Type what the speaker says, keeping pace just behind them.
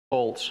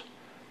Colts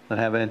that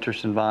have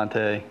interest in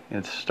Vontae.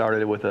 It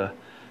started with a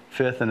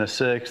 5th and a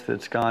 6th.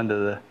 It's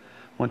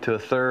went to a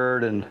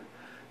 3rd,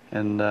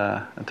 and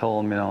I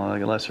told them,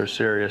 unless they're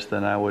serious,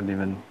 then I wouldn't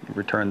even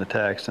return the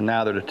text. And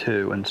now they're to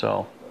 2, and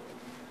so.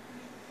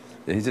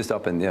 He's just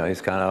up and, he's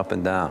kind of up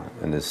and down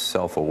in his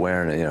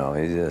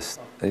self-awareness,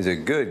 he's a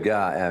good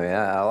guy. I mean,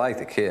 I like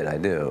the kid, I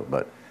do,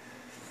 but,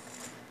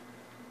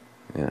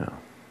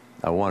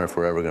 I wonder if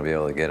we're ever going to be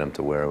able to get him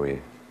to where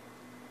we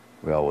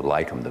all would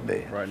like him to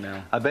be. Right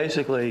now. I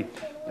basically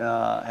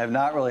have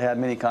not really had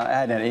I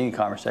hadn't had any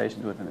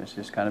conversations with him. It's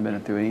just kind of been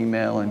through an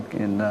email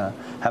and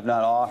have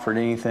not offered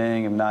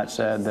anything, have not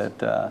said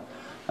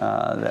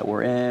that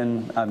we're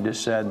in. I've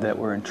just said that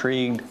we're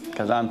intrigued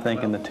because I'm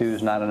thinking the 2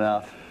 is not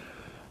enough.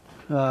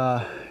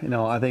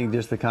 I think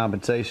just the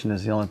compensation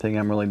is the only thing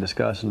I'm really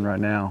discussing right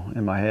now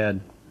in my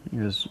head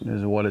is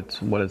what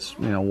it's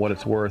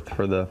worth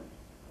for the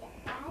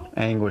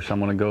anguish I'm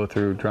going to go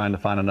through trying to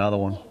find another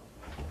one,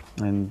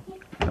 and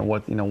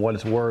what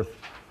it's worth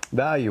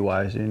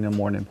value-wise,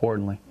 more than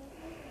importantly,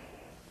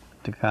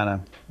 to kind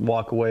of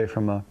walk away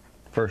from a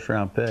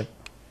first-round pick.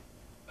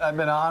 I've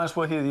been honest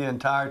with you the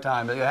entire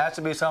time. It has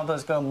to be something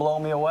that's going to blow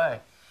me away.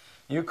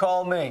 You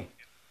call me,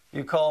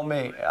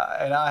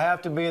 and I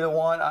have to be the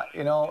one.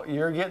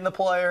 You're getting the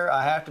player.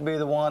 I have to be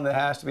the one that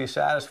has to be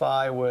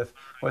satisfied with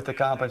the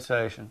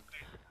compensation.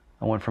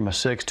 I went from a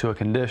 6th to a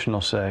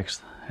conditional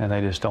 6th, and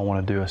they just don't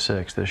want to do a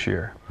 6th this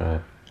year.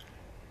 Right.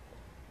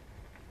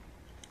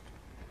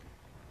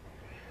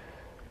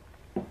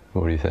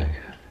 What do you think?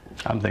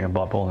 I'm thinking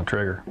about pulling the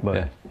trigger,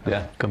 but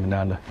yeah. Coming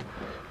down to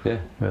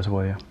this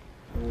way.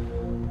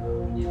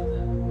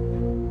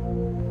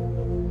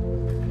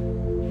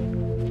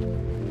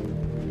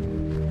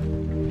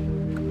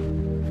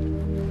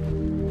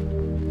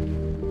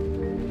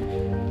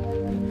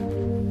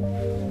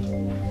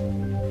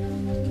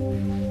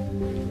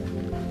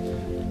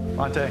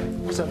 Vontae.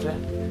 What's up, Jay?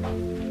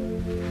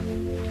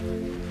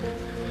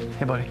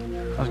 Hey, buddy.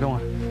 How's it going?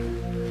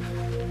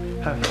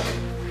 Have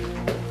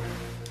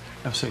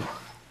a seat.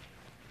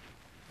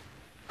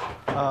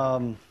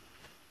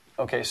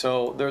 Okay,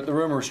 so the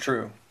rumor is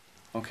true.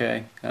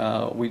 Okay,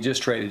 we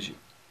just traded you.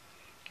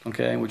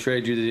 Okay, we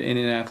traded you to the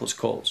Indianapolis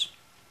Colts.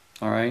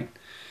 All right.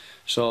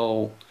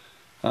 So,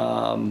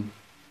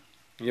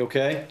 you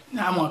okay?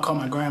 Nah, I'm gonna call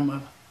my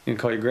grandmother. You can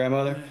call your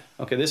grandmother?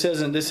 Yeah. Okay, this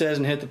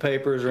hasn't hit the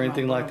papers or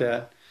anything like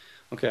that.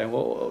 Okay,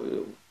 well,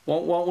 why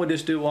don't we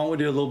do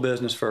a little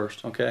business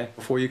first, okay?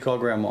 Before you call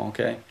grandma,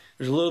 okay?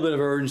 There's a little bit of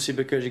urgency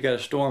because you got a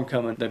storm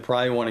coming. They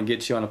probably want to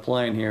get you on a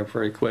plane here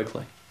pretty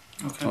quickly.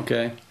 Okay.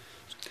 Okay?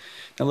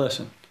 Now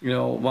listen,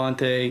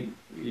 Vontae,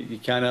 you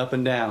kind of up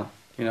and down.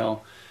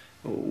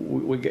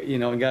 We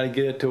got to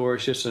get it to where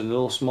it's just a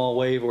little small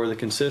wave where the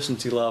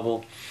consistency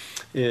level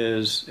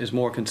is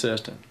more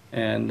consistent.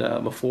 And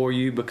before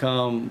you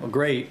become a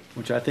great,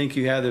 which I think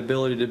you have the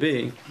ability to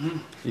be,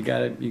 you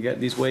got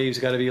these waves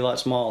got to be a lot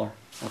smaller,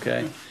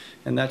 okay?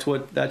 And that's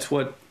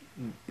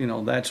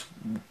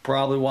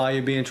probably why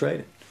you're being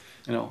traded.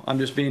 I'm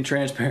just being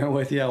transparent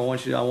with you. I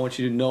want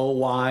you to know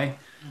why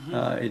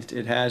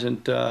it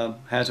hasn't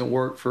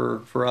worked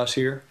for us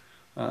here.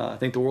 I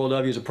think the world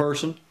of you as a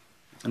person,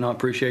 and I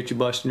appreciate you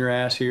busting your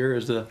ass here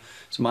as the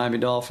Miami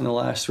Dolphin the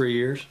last 3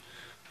 years.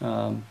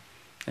 And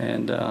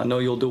I know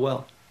you'll do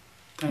well.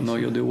 Thanks, I know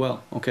you'll do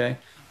well, okay?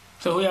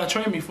 So who y'all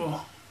trade me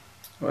for?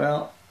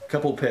 Well, a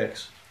couple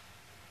picks.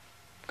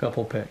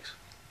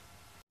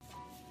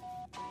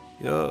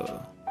 Yeah.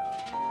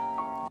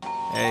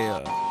 Hey,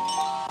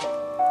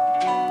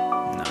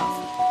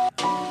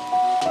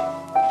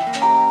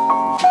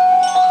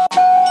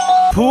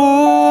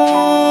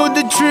 pull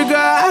the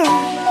trigger.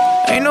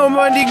 Ain't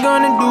nobody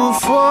gonna do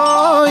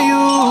for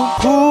you.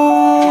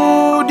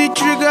 Pull the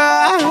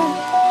trigger.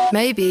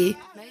 Maybe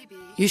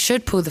you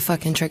should pull the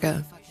fucking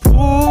trigger.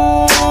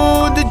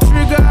 Pull the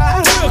trigger.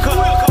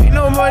 Ain't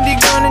nobody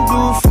gonna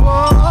do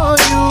for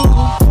you.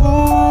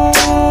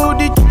 Pull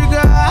the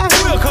trigger.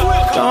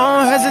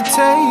 Don't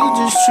hesitate,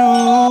 just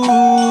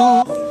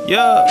shoot.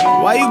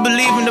 Yeah, why you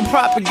believe in the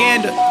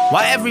propaganda?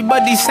 Why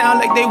everybody sound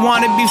like they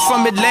wanna be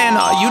from Atlanta?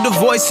 Are you the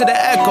voice of the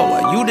echo?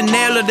 Are you the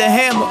nail of the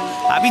hammer?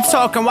 I be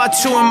talking while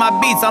chewing my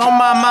beats, I don't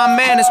mind my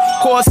manners.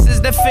 Courses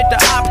that fit the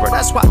opera,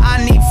 that's why I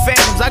need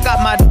phantoms. I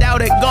got my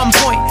doubt at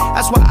gunpoint,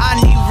 that's why I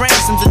need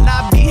ransoms. And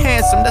I be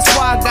handsome, that's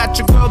why I got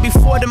your girl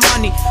before the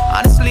money.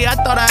 Honestly, I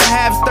thought I'd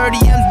have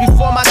 30 M's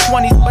before my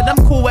 20s, but I'm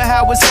cool with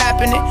how it's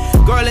happening.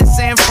 Girl in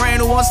San Fran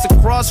who wants to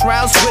cross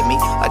routes with me,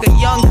 like a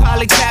young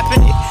Colin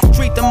Kaepernick.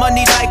 Treat the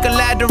money like a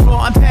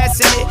lateral, I'm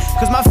passing it,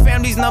 cause my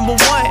family's #1,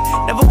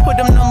 never put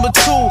them #2.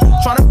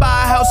 Tryna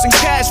buy a house in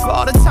cash for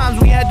all the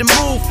times we had to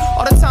move.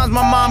 All the times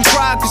my mom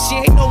cried cause she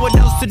ain't know what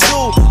else to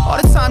do. All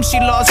the times she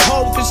lost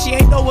hope cause she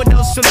ain't know what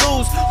else to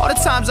lose. All the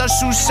times I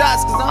shoot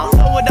shots cause I don't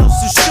know what else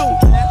to shoot.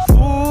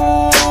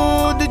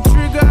 Pull the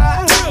trigger.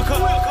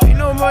 Ain't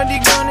nobody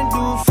gonna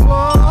do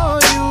for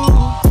you.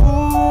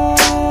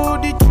 Pull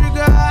the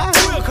trigger.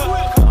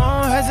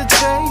 Don't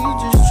hesitate,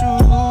 just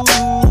shoot.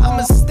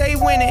 I'ma stay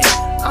winning,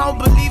 I don't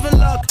believe in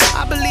luck.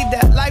 I believe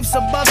that life's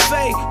a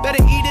buffet,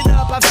 better eat it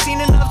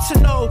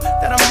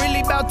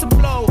about to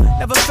blow.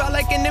 Never felt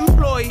like an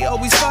employee,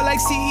 always felt like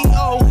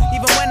CEO.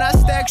 Even when I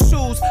stacked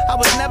shoes, I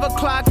was never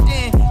clocked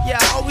in. Yeah,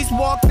 I always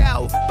walked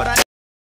out, but I